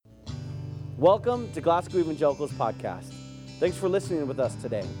Welcome to Glasgow Evangelicals Podcast. Thanks for listening with us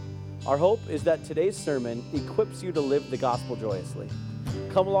today. Our hope is that today's sermon equips you to live the gospel joyously.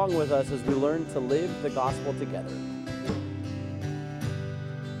 Come along with us as we learn to live the gospel together.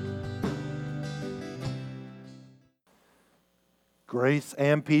 Grace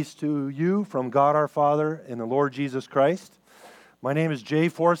and peace to you from God our Father and the Lord Jesus Christ. My name is Jay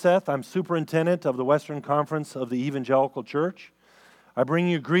Forseth. I'm superintendent of the Western Conference of the Evangelical Church. I bring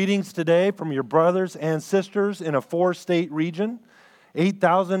you greetings today from your brothers and sisters in a 4-state region.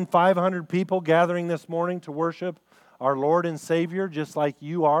 8,500 people gathering this morning to worship our Lord and Savior, just like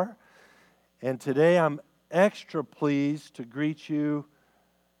you are. And today I'm extra pleased to greet you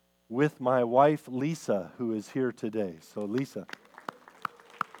with my wife, Lisa, who is here today. So, Lisa.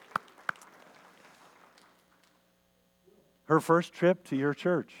 Her first trip to your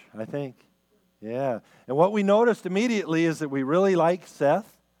church, I think. Yeah. And what we noticed immediately is that we really like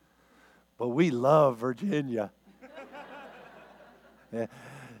Seth, but we love Virginia. Yeah.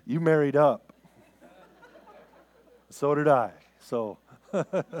 You married up. So did I. So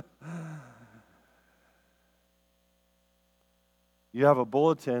you have a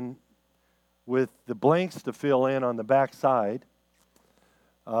bulletin with the blanks to fill in on the back side.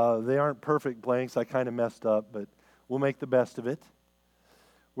 They aren't perfect blanks. I kind of messed up, but we'll make the best of it.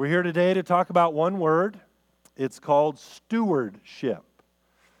 We're here today to talk about one word. It's called stewardship.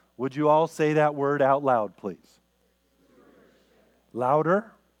 Would you all say that word out loud, please? Louder.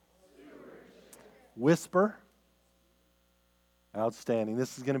 Whisper. Outstanding.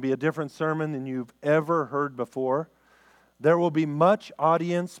 This is going to be a different sermon than you've ever heard before. There will be much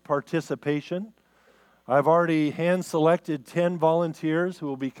audience participation. I've already hand-selected 10 volunteers who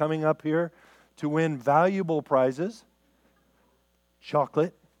will be coming up here to win valuable prizes.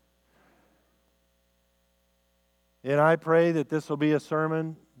 Chocolate. And I pray that this will be a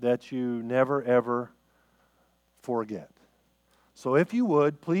sermon that you never, ever forget. So if you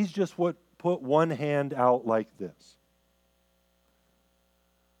would, please just put one hand out like this.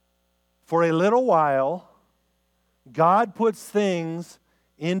 For a little while, God puts things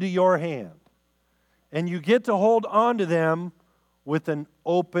into your hand, and you get to hold on to them with an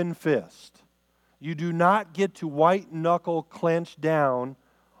open fist. You do not get to white-knuckle clench down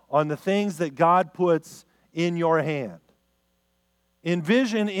on the things that God puts in your hand.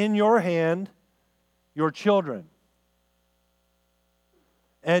 Envision in your hand your children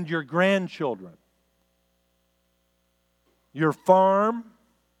and your grandchildren, your farm,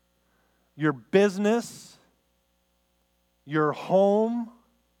 your business, your home,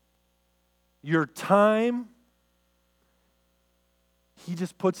 your time. He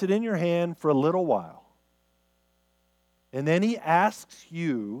just puts it in your hand for a little while. And then He asks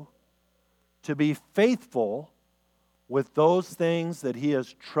you to be faithful with those things that He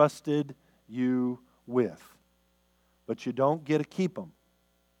has trusted you with. But you don't get to keep them.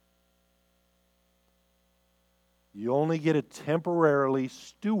 You only get to temporarily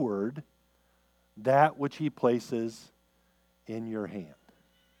steward that which He places in your hand.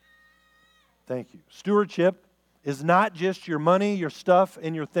 Thank you. Stewardship is not just your money, your stuff,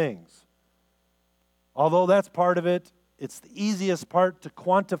 and your things. Although that's part of it, it's the easiest part to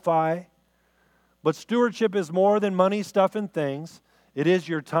quantify. But stewardship is more than money, stuff, and things. It is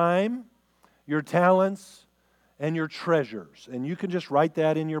your time, your talents, and your treasures. And you can just write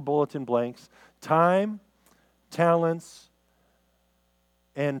that in your bulletin blanks. Time, talents,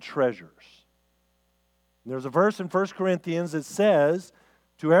 and treasures. And there's a verse in 1 Corinthians that says,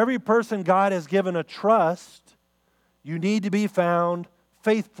 to every person God has given a trust, you need to be found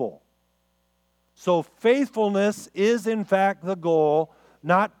faithful. So faithfulness is in fact the goal,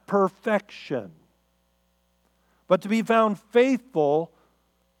 not perfection. But to be found faithful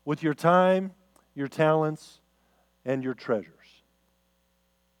with your time, your talents, and your treasures.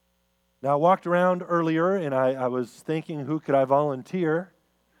 Now I walked around earlier and I was thinking, who could I volunteer?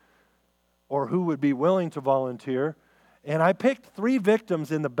 Or who would be willing to volunteer? And I picked 3 victims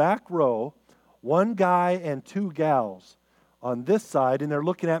in the back row, 1 guy and 2 gals on this side, and they're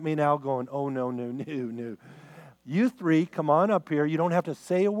looking at me now going, oh, no. You 3, come on up here. You don't have to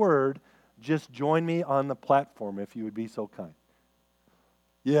say a word. Just join me on the platform if you would be so kind.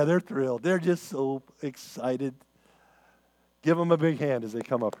 Yeah, they're thrilled. They're just so excited. Give them a big hand as they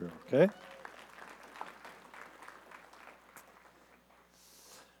come up here, okay?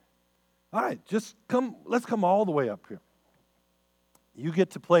 All right, let's come all the way up here. You get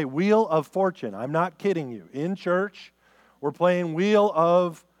to play Wheel of Fortune. I'm not kidding you. In church, we're playing Wheel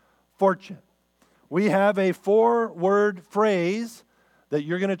of Fortune. We have a 4-word phrase that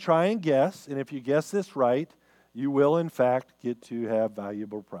you're going to try and guess, and if you guess this right, you will in fact get to have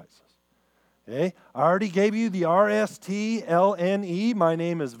valuable prizes. Okay, I already gave you the RSTLNE. My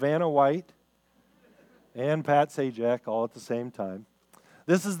name is Vanna White and Pat Sajak all at the same time.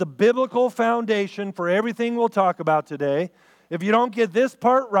 This is the biblical foundation for everything we'll talk about today. If you don't get this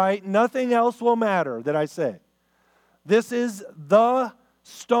part right, nothing else will matter that I say. This is the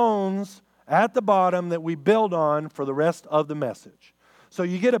stones at the bottom that we build on for the rest of the message. So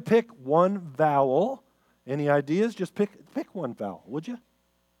you get to pick one vowel. Any ideas? Just pick one vowel, would you?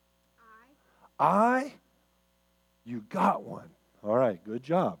 I. You got one. All right, good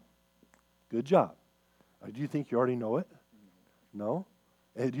job. Good job. Do you think you already know it? No?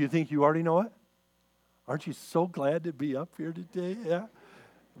 Do you think you already know it? Aren't you so glad to be up here today? Yeah.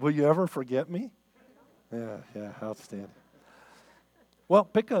 Will you ever forget me? Yeah, outstanding. Well,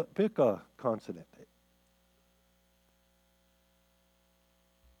 pick a consonant.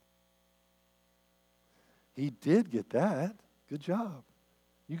 He did get that. Good job.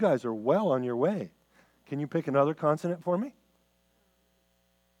 You guys are well on your way. Can you pick another consonant for me?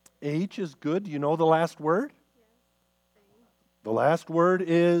 H is good. Do you know the last word? Yes. The last word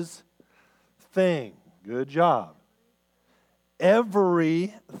is thing. Good job.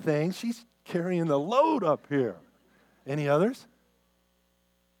 Everything. She's carrying the load up here. Any others?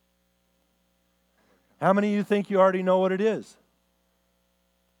 How many of you think you already know what it is?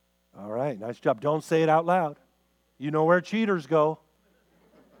 All right, nice job. Don't say it out loud. You know where cheaters go.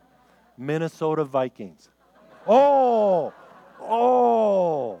 Minnesota Vikings. Oh,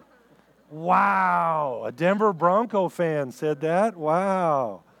 wow. A Denver Bronco fan said that.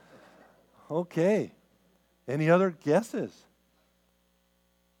 Wow. Okay. Any other guesses?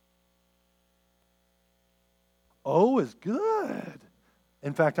 O is good.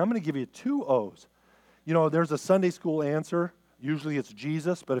 In fact, I'm going to give you 2 O's. You know, there's a Sunday school answer. Usually it's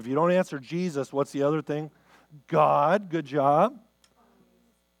Jesus, but if you don't answer Jesus, what's the other thing? God. Good job.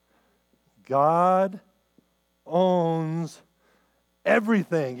 God owns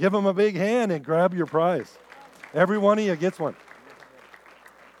everything. Give him a big hand and grab your prize. Every one of you gets one.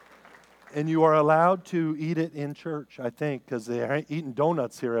 And you are allowed to eat it in church, I think, because they are eating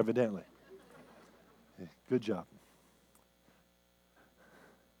donuts here, evidently. Good job.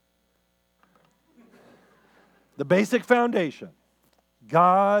 The basic foundation.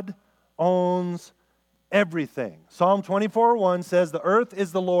 God owns everything. Psalm 24:1 says, the earth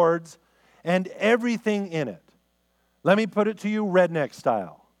is the Lord's and everything in it. Let me put it to you redneck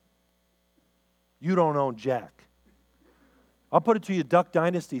style. You don't own jack. I'll put it to you Duck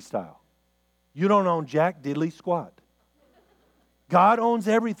Dynasty style. You don't own jack diddly squat. God owns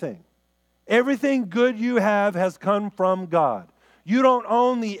everything. Everything good you have has come from God. You don't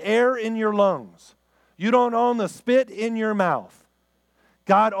own the air in your lungs. You don't own the spit in your mouth.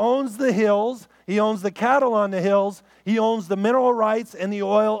 God owns the hills. He owns the cattle on the hills. He owns the mineral rights and the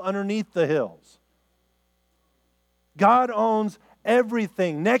oil underneath the hills. God owns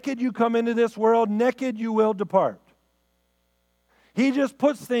everything. Naked you come into this world, naked you will depart. He just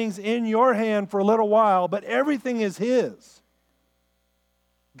puts things in your hand for a little while, but everything is His.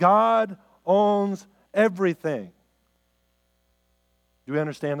 God owns everything. Do we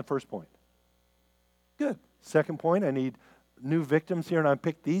understand the first point? Good. Second point, I need new victims here, and I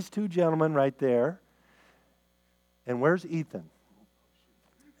picked these 2 gentlemen right there. And where's Ethan?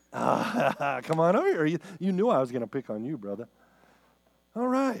 Come on over here. You knew I was going to pick on you, brother. All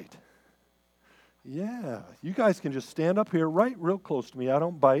right. Yeah, you guys can just stand up here right real close to me. I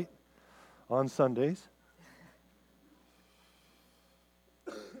don't bite on Sundays.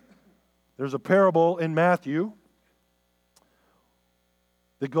 There's a parable in Matthew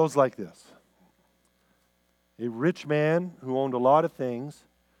that goes like this. A rich man who owned a lot of things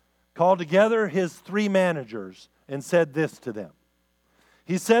called together his 3 managers and said this to them.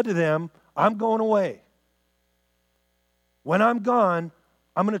 He said to them, I'm going away. When I'm gone,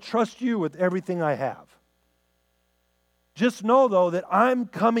 I'm going to trust you with everything I have. Just know, though, that I'm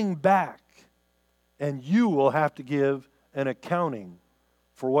coming back, and you will have to give an accounting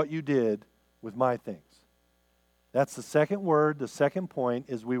for what you did with my things. That's the second word. The second point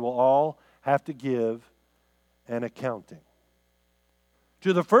is we will all have to give an accounting.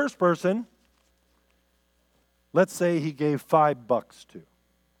 To the first person, let's say he gave $5 to.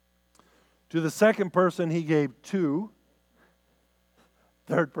 To the second person, he gave 2.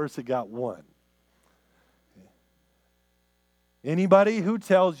 Third person got 1. Anybody who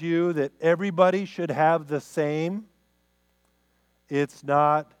tells you that everybody should have the same, it's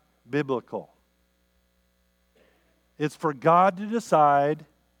not biblical. It's for God to decide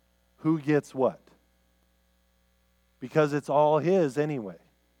who gets what. Because it's all His anyway.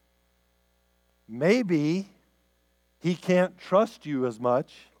 Maybe He can't trust you as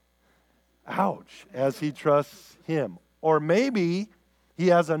much Ouch, as he trusts him. Or maybe he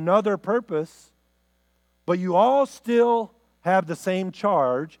has another purpose, but you all still have the same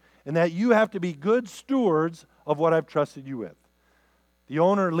charge, and that you have to be good stewards of what I've trusted you with. The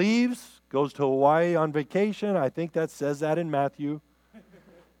owner leaves, goes to Hawaii on vacation. I think that says that in Matthew.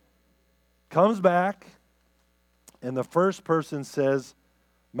 Comes back, and the first person says,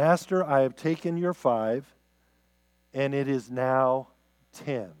 Master, I have taken your 5, and it is now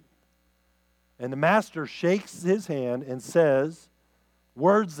 10. And the master shakes his hand and says,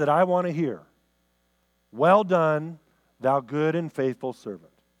 words that I want to hear. Well done, thou good and faithful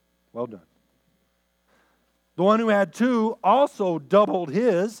servant. Well done. The one who had 2 also doubled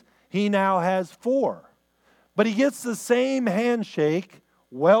his. He now has 4. But he gets the same handshake.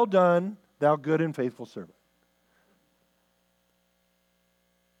 Well done, thou good and faithful servant.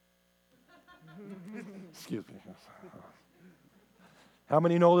 Excuse me. How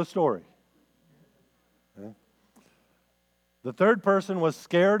many know the story? Okay. The third person was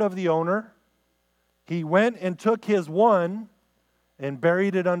scared of the owner. He went and took his 1 and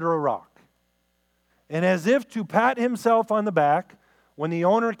buried it under a rock. And as if to pat himself on the back, when the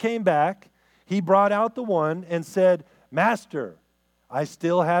owner came back, he brought out the 1 and said, Master, I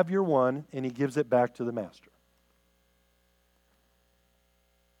still have your 1, and he gives it back to the master.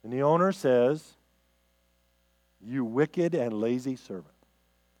 And the owner says, you wicked and lazy servant.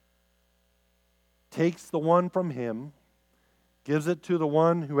 Takes the 1 from him, gives it to the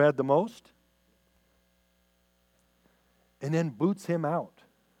one who had the most, and then boots him out,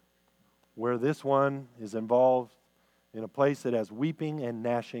 where this one is involved in a place that has weeping and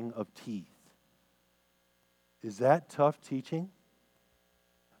gnashing of teeth. Is that tough teaching?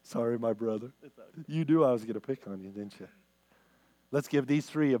 Sorry, my brother. You knew I was going to pick on you, didn't you? Let's give these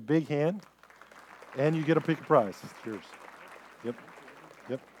 3 a big hand, and you get to pick a prize. It's yours. Yep.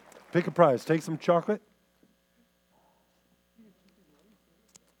 Pick a prize. Take some chocolate.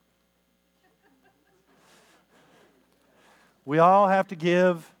 We all have to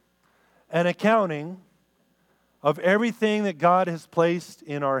give an accounting of everything that God has placed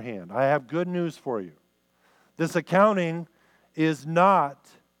in our hand. I have good news for you. This accounting is not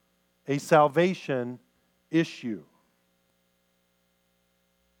a salvation issue.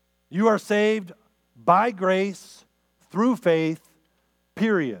 You are saved by grace through faith,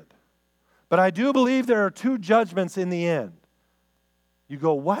 period. But I do believe there are 2 judgments in the end. You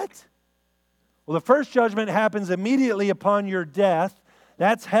go, what? Well, the first judgment happens immediately upon your death.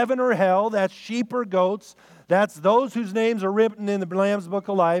 That's heaven or hell. That's sheep or goats. That's those whose names are written in the Lamb's Book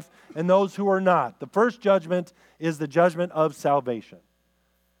of Life and those who are not. The first judgment is the judgment of salvation.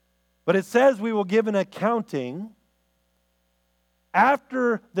 But it says we will give an accounting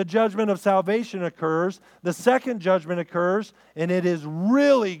after the judgment of salvation occurs. The second judgment occurs, and it is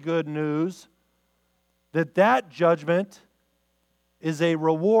really good news that judgment is a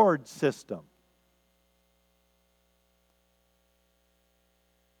reward system.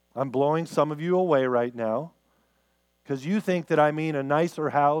 I'm blowing some of you away right now because you think that I mean a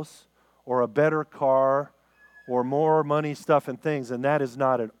nicer house or a better car or more money, stuff, and things, and that is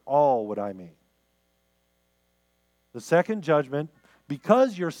not at all what I mean. The second judgment,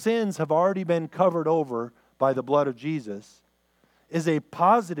 because your sins have already been covered over by the blood of Jesus, is a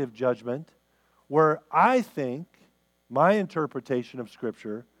positive judgment where I think my interpretation of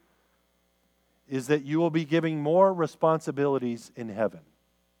Scripture is that you will be giving more responsibilities in heaven.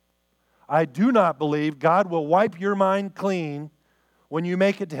 I do not believe God will wipe your mind clean when you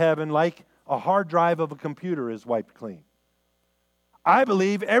make it to heaven like a hard drive of a computer is wiped clean. I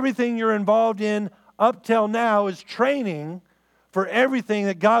believe everything you're involved in up till now is training for everything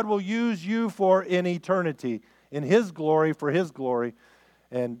that God will use you for in eternity, in His glory, for His glory.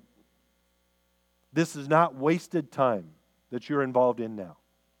 And this is not wasted time that you're involved in now.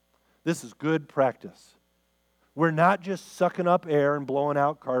 This is good practice. We're not just sucking up air and blowing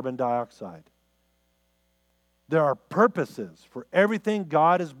out carbon dioxide. There are purposes for everything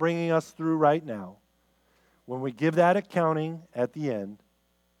God is bringing us through right now. When we give that accounting at the end,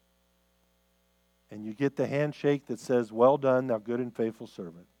 and you get the handshake that says, well done, thou good and faithful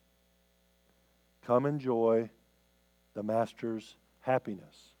servant, come enjoy the Master's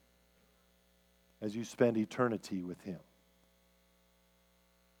happiness as you spend eternity with Him.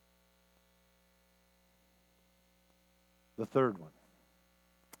 The third one.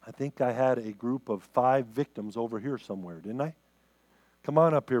 I think I had a group of 5 victims over here somewhere, didn't I? Come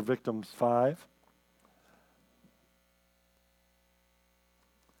on up here, victims 5.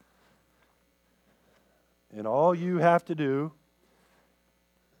 And all you have to do,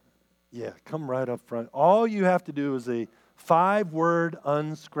 come right up front. All you have to do is a 5-word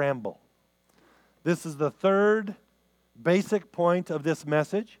unscramble. This is the third basic point of this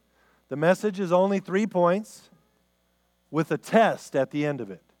message. The message is only 3 points with a test at the end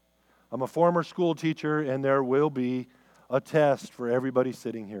of it. I'm a former school teacher, and there will be a test for everybody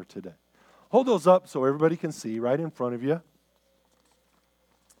sitting here today. Hold those up so everybody can see right in front of you.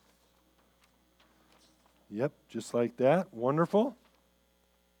 Yep, just like that. Wonderful.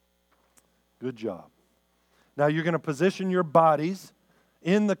 Good job. Now you're going to position your bodies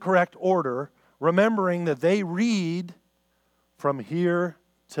in the correct order, remembering that they read from here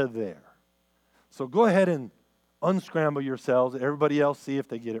to there. So go ahead and unscramble yourselves. Everybody else see if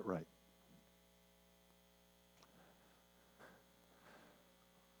they get it right.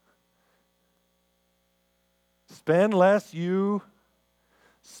 Spend less you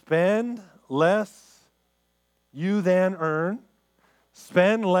than earn.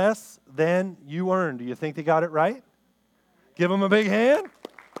 Spend less than you earn. Do you think they got it right? Give them a big hand.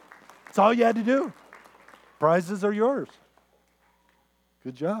 That's all you had to do. Prizes are yours.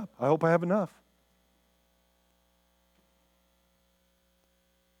 Good job. I hope I have enough.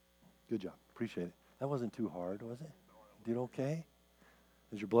 Good job. Appreciate it. That wasn't too hard, was it? Did okay?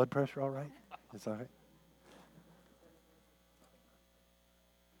 Is your blood pressure all right? It's all right?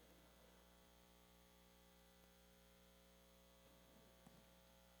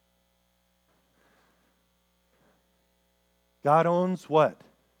 God owns what?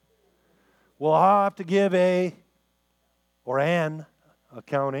 Well, I'll have to give an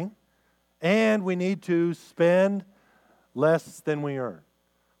accounting, and we need to spend less than we earn.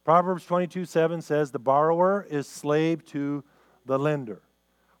 Proverbs 22:7 says, the borrower is slave to the lender.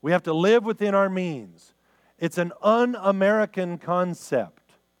 We have to live within our means. It's an un-American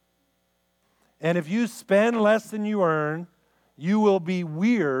concept. And if you spend less than you earn, you will be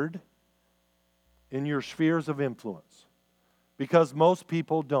weird in your spheres of influence. Because most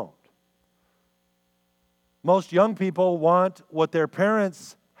people don't. Most young people want what their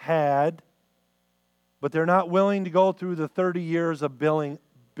parents had, but they're not willing to go through the 30 years of building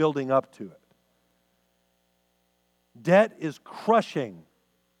up to it. Debt is crushing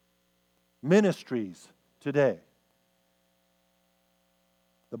ministries today.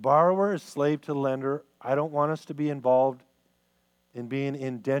 The borrower is slave to the lender. I don't want us to be involved in being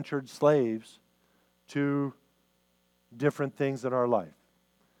indentured slaves to different things in our life.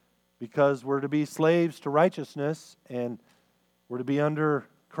 Because we're to be slaves to righteousness, and we're to be under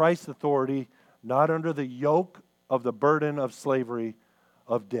Christ's authority, not under the yoke of the burden of slavery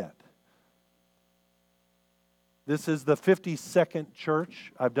of debt. This is the 52nd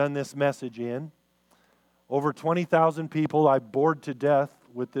church I've done this message in. Over 20,000 people I've bored to death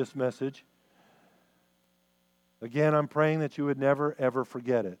with this message. Again, I'm praying that you would never, ever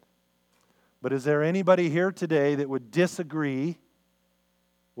forget it. But is there anybody here today that would disagree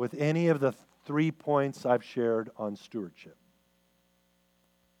with any of the 3 points I've shared on stewardship?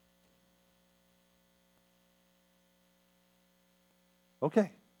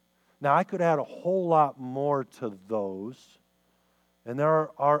 Okay. Now, I could add a whole lot more to those, and there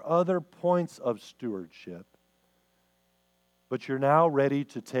are other points of stewardship, but you're now ready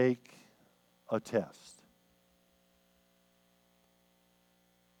to take a test.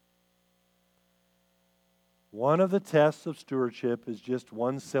 One of the tests of stewardship is just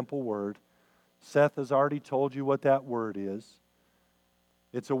one simple word. Seth has already told you what that word is.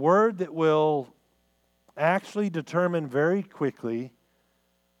 It's a word that will actually determine very quickly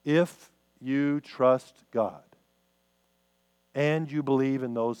if you trust God and you believe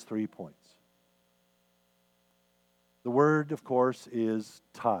in those 3 points. The word, of course, is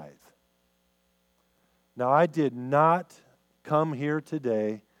tithe. Now, I did not come here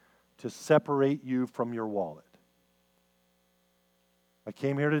today to separate you from your wallet. I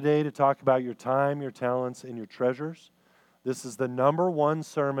came here today to talk about your time, your talents, and your treasures. This is the number one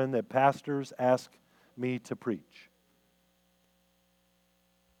sermon that pastors ask me to preach.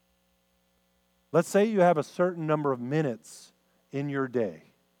 Let's say you have a certain number of minutes in your day,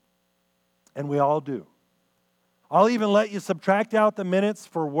 and we all do. I'll even let you subtract out the minutes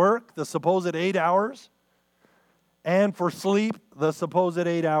for work, the supposed 8 hours, and for sleep, the supposed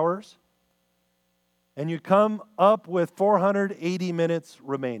 8 hours, and you come up with 480 minutes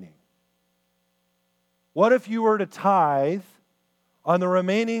remaining. What if you were to tithe on the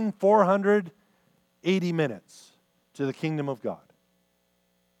remaining 480 minutes to the kingdom of God?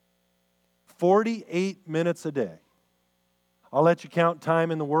 48 minutes a day. I'll let you count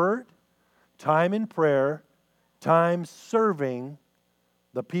time in the Word, time in prayer, time serving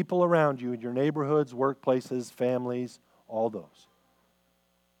the people around you in your neighborhoods, workplaces, families, all those.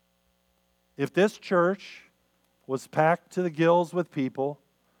 If this church was packed to the gills with people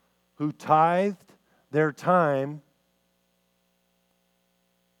who tithed their time,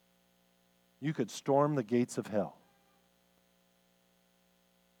 you could storm the gates of hell.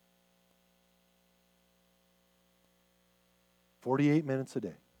 "48 minutes a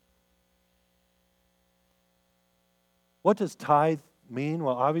day." What does tithe mean?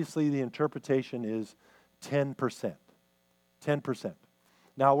 Well, obviously the interpretation is 10%. 10%.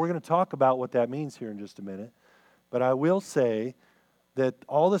 Now, we're going to talk about what that means here in just a minute, but I will say that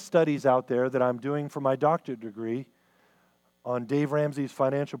all the studies out there that I'm doing for my doctorate degree on Dave Ramsey's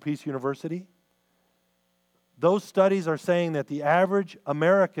Financial Peace University, those studies are saying that the average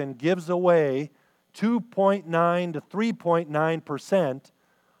American gives away 2.9 to 3.9%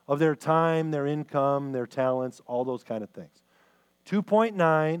 of their time, their income, their talents, all those kind of things.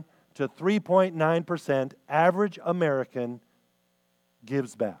 2.9 to 3.9% average American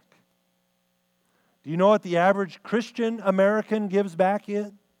gives back. Do you know what the average Christian American gives back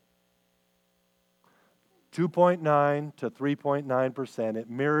in? 2.9 to 3.9%. It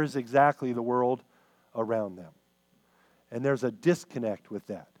mirrors exactly the world around them. And there's a disconnect with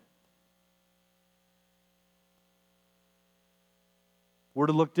that. We're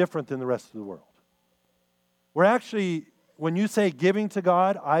to look different than the rest of the world. We're actually, when you say giving to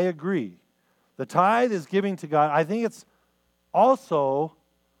God, I agree. The tithe is giving to God. I think it's also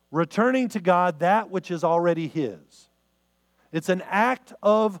returning to God that which is already His. It's an act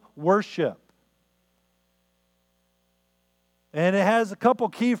of worship. And it has a couple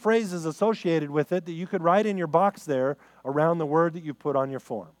key phrases associated with it that you could write in your box there around the word that you put on your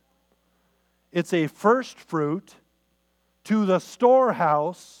form. It's a first fruit to the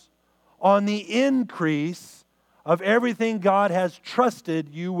storehouse on the increase of everything God has trusted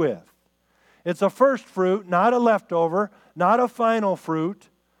you with. It's a first fruit, not a leftover, not a final fruit,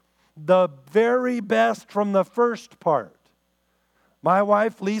 the very best from the first part. My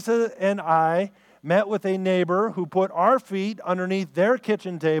wife Lisa and I met with a neighbor who put our feet underneath their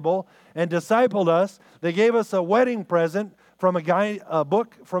kitchen table and discipled us. They gave us a wedding present from a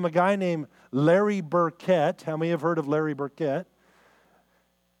book from a guy named Larry Burkett. How many have heard of Larry Burkett?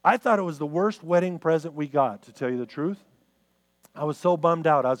 I thought it was the worst wedding present we got, to tell you the truth. I was so bummed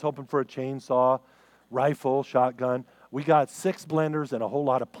out. I was hoping for a chainsaw, rifle, shotgun. We got 6 blenders and a whole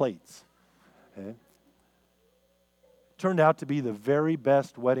lot of plates. Okay? Turned out to be the very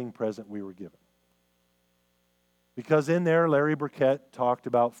best wedding present we were given. Because in there, Larry Burkett talked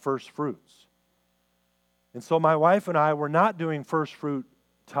about first fruits. And so my wife and I were not doing first fruit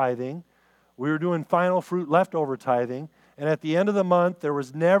tithing. We were doing final fruit leftover tithing. And at the end of the month, there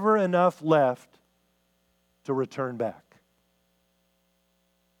was never enough left to return back.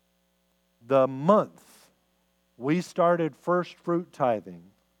 The month we started first fruit tithing,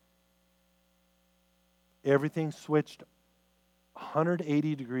 everything switched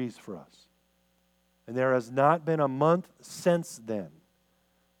 180 degrees for us. And there has not been a month since then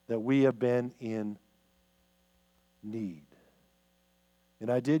that we have been in need.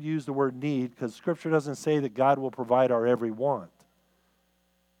 And I did use the word need because Scripture doesn't say that God will provide our every want.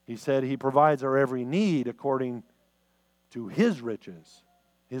 He said He provides our every need according to His riches,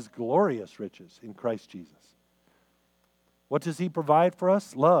 His glorious riches in Christ Jesus. What does He provide for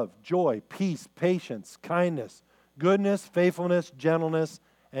us? Love, joy, peace, patience, kindness, goodness, faithfulness, gentleness,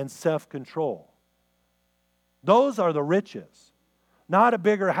 and self-control. Those are the riches. Not a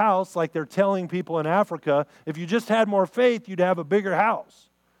bigger house like they're telling people in Africa. If you just had more faith, you'd have a bigger house.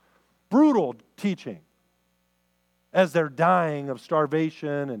 Brutal teaching as they're dying of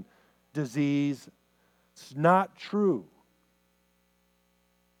starvation and disease. It's not true.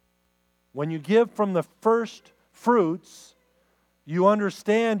 When you give from the first fruits, you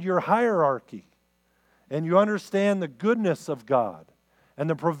understand your hierarchy and you understand the goodness of God and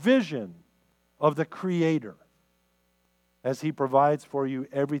the provision of the Creator as He provides for you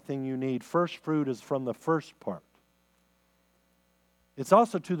everything you need. First fruit is from the first part. It's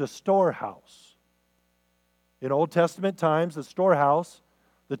also to the storehouse. In Old Testament times, the storehouse,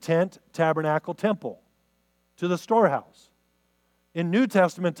 the tent, tabernacle, temple, to the storehouse. In New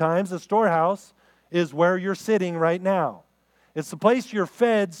Testament times, the storehouse is where you're sitting right now. It's the place you're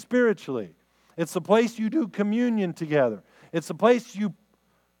fed spiritually. It's the place you do communion together. It's the place you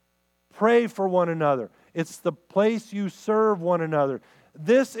pray for one another. It's the place you serve one another.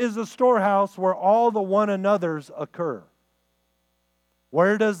 This is a storehouse where all the one another's occur.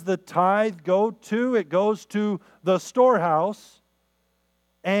 Where does the tithe go to? It goes to the storehouse,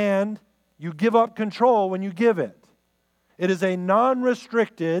 and you give up control when you give it. It is a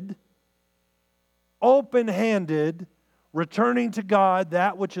non-restricted, open-handed returning to God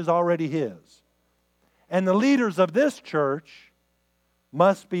that which is already His. And the leaders of this church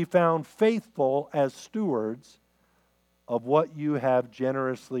must be found faithful as stewards of what you have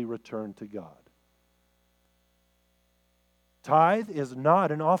generously returned to God. Tithe is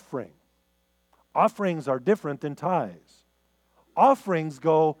not an offering. Offerings are different than tithes. Offerings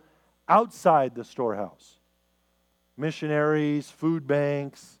go outside the storehouse. Missionaries, food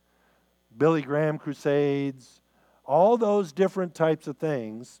banks, Billy Graham crusades, all those different types of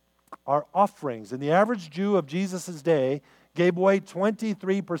things are offerings. And the average Jew of Jesus' day gave away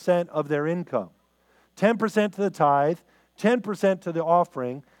 23% of their income. 10% to the tithe, 10% to the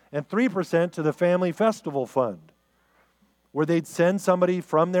offering, and 3% to the family festival fund, where they'd send somebody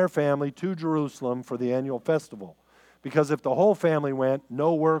from their family to Jerusalem for the annual festival. Because if the whole family went,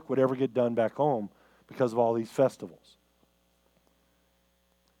 no work would ever get done back home because of all these festivals.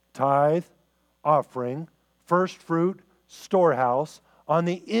 Tithe, offering, first fruit, storehouse, on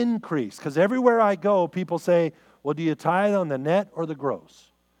the increase. Because everywhere I go, people say, well, do you tithe on the net or the gross?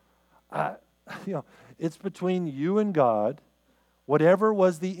 It's between you and God, whatever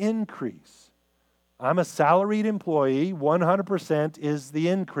was the increase. I'm a salaried employee, 100% is the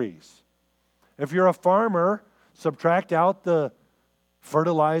increase. If you're a farmer, subtract out the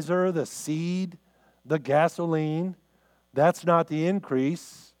fertilizer, the seed, the gasoline. That's not the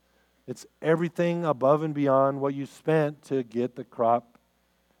increase. It's everything above and beyond what you spent to get the crop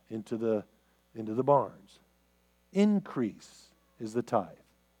into the barns. Increase is the tithe.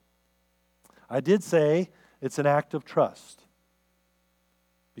 I did say it's an act of trust,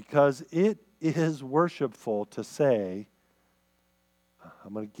 because it is worshipful to say,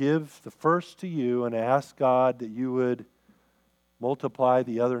 I'm going to give the first to you and ask God that you would multiply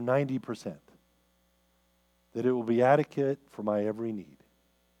the other 90%, that it will be adequate for my every need.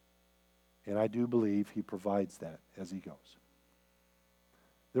 And I do believe He provides that as He goes.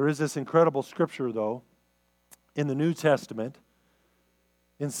 There is this incredible scripture, though, in the New Testament,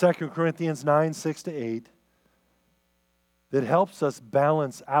 in 2 Corinthians 9, 6-8, that helps us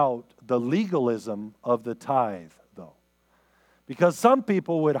balance out the legalism of the tithe, though. Because some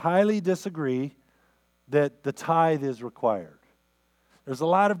people would highly disagree that the tithe is required. There's a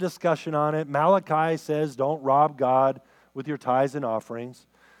lot of discussion on it. Malachi says, don't rob God with your tithes and offerings.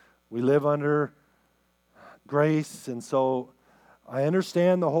 We live under grace, and so I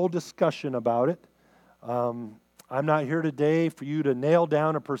understand the whole discussion about it. I'm not here today for you to nail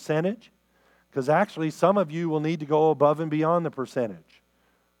down a percentage, because actually some of you will need to go above and beyond the percentage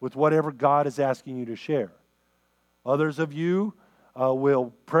with whatever God is asking you to share. Others of you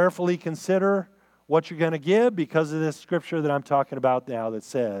will prayerfully consider what you're going to give because of this scripture that I'm talking about now that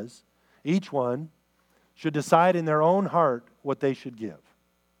says each one should decide in their own heart what they should give.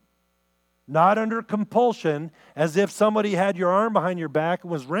 Not under compulsion, as if somebody had your arm behind your back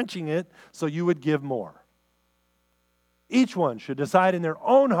and was wrenching it so you would give more. Each one should decide in their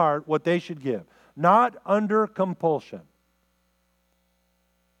own heart what they should give, not under compulsion.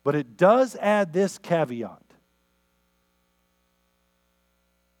 But it does add this caveat.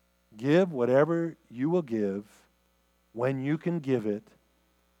 Give whatever you will give when you can give it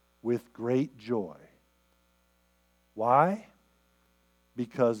with great joy. Why?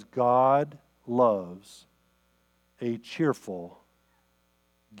 Because God loves a cheerful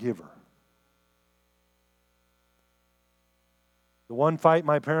giver. The one fight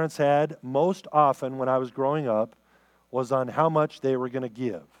my parents had most often when I was growing up was on how much they were going to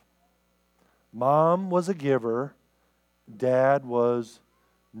give. Mom was a giver, Dad was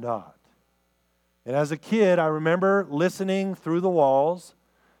not. And as a kid, I remember listening through the walls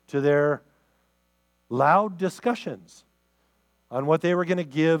to their loud discussions on what they were going to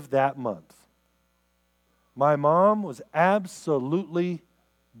give that month. My mom was absolutely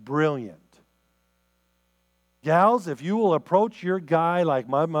brilliant. Gals, if you will approach your guy like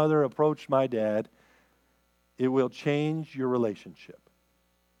my mother approached my dad, it will change your relationship.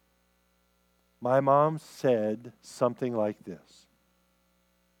 My mom said something like this: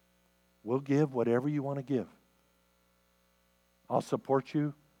 we'll give whatever you want to give. I'll support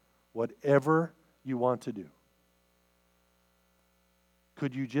you, whatever you want to do.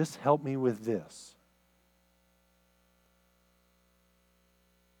 Could you just help me with this?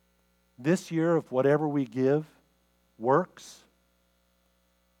 This year, if whatever we give works,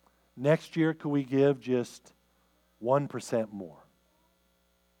 next year, could we give just 1% more?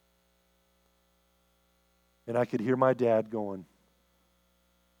 And I could hear my dad going,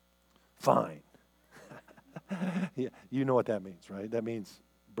 fine. Yeah, you know what that means, right? That means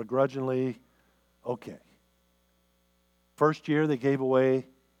begrudgingly, okay. First year, they gave away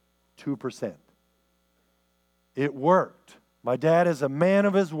 2%. It worked. My dad is a man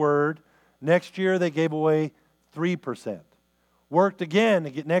of his word. Next year, they gave away 3%. Worked again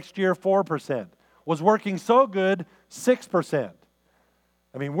to get next year 4%. Was working so good, 6%.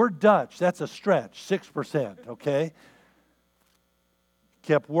 I mean, we're Dutch. That's a stretch, 6%, okay?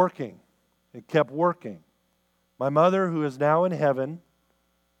 Kept working. It kept working. My mother, who is now in heaven,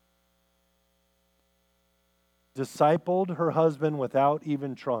 discipled her husband without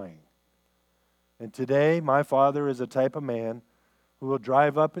even trying. And today, my father is a type of man who will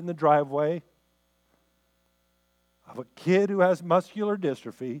drive up in the driveway of a kid who has muscular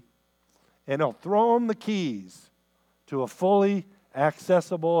dystrophy, and he'll throw him the keys to a fully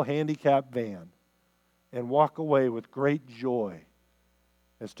accessible handicapped van and walk away with great joy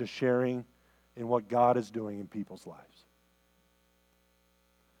as to sharing in what God is doing in people's lives.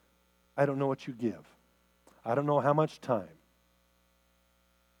 I don't know what you give. I don't know how much time.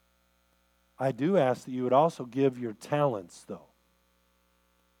 I do ask that you would also give your talents, though.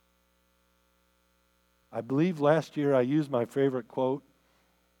 I believe last year I used my favorite quote.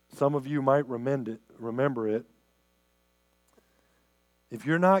 Some of you might remember it. If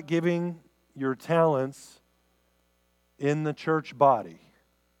you're not giving your talents in the church body,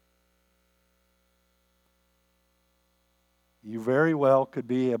 you very well could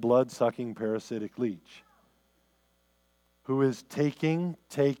be a blood-sucking parasitic leech who is taking,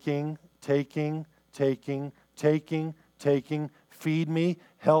 feed me,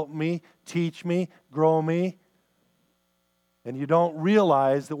 help me, teach me, grow me. And you don't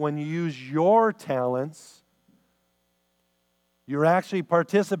realize that when you use your talents, you're actually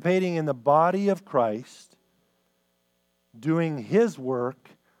participating in the body of Christ, doing His work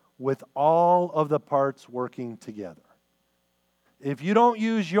with all of the parts working together. If you don't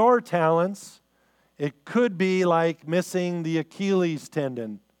use your talents, it could be like missing the Achilles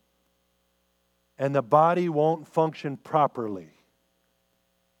tendon, and the body won't function properly.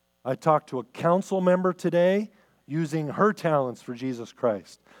 I talked to a council member today using her talents for Jesus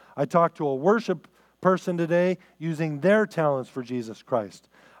Christ. I talked to a worship person today using their talents for Jesus Christ.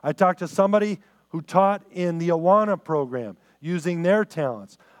 I talked to somebody who taught in the Awana program using their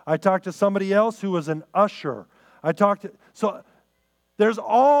talents. I talked to somebody else who was an usher. So there's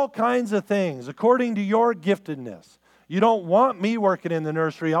all kinds of things according to your giftedness. You don't want me working in the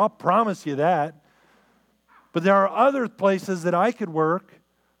nursery, I'll promise you that. But there are other places that I could work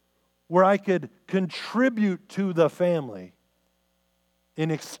where I could contribute to the family in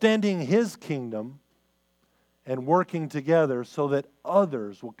extending His kingdom and working together so that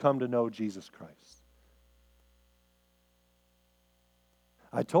others will come to know Jesus Christ.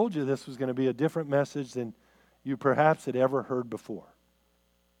 I told you this was going to be a different message than you perhaps had ever heard before.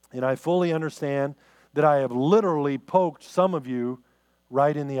 And I fully understand that I have literally poked some of you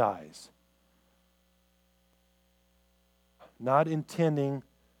right in the eyes. Not intending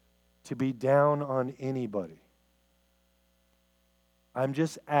to be down on anybody. I'm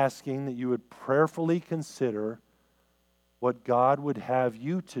just asking that you would prayerfully consider what God would have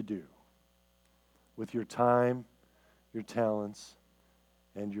you to do with your time, your talents,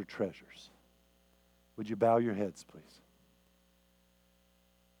 and your treasures. Would you bow your heads, please?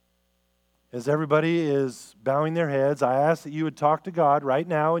 As everybody is bowing their heads, I ask that you would talk to God right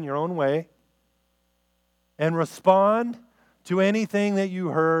now in your own way and respond to anything that you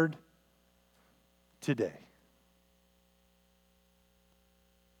heard today.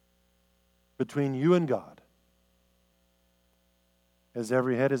 Between you and God. As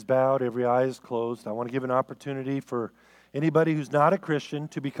every head is bowed, every eye is closed, I want to give an opportunity for anybody who's not a Christian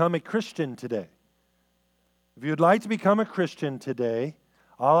to become a Christian today. If you'd like to become a Christian today,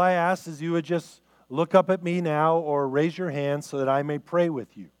 all I ask is you would just look up at me now or raise your hand so that I may pray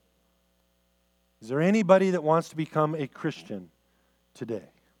with you. Is there anybody that wants to become a Christian today?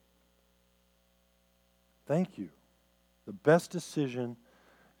 Thank you. The best decision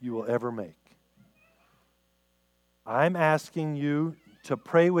you will ever make. I'm asking you to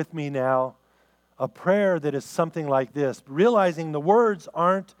pray with me now a prayer that is something like this, realizing the words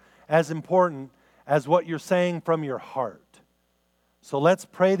aren't as important as what you're saying from your heart. So let's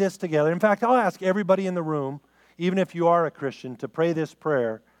pray this together. In fact, I'll ask everybody in the room, even if you are a Christian, to pray this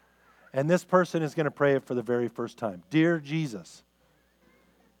prayer. And this person is going to pray it for the very first time. Dear Jesus,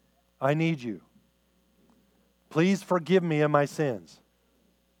 I need you. Please forgive me of my sins.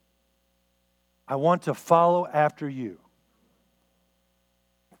 I want to follow after you.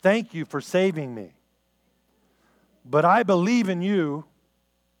 Thank you for saving me. But I believe in you.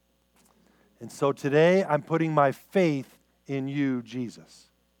 And so today I'm putting my faith in you, Jesus.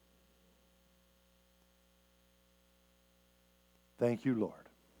 Thank you, Lord.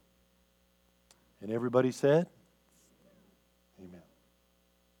 And everybody said,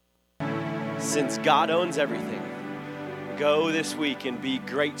 Amen. Since God owns everything, go this week and be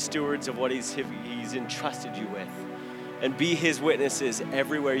great stewards of what He's entrusted you with, and be His witnesses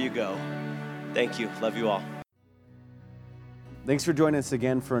everywhere you go. Thank you. Love you all. Thanks for joining us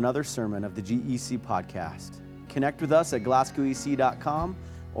again for another sermon of the GEC podcast. Connect with us at glasgowec.com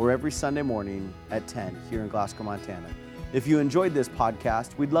or every Sunday morning at 10 here in Glasgow, Montana. If you enjoyed this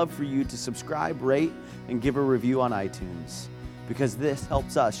podcast, we'd love for you to subscribe, rate, and give a review on iTunes, because this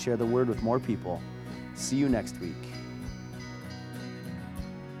helps us share the word with more people. See you next week.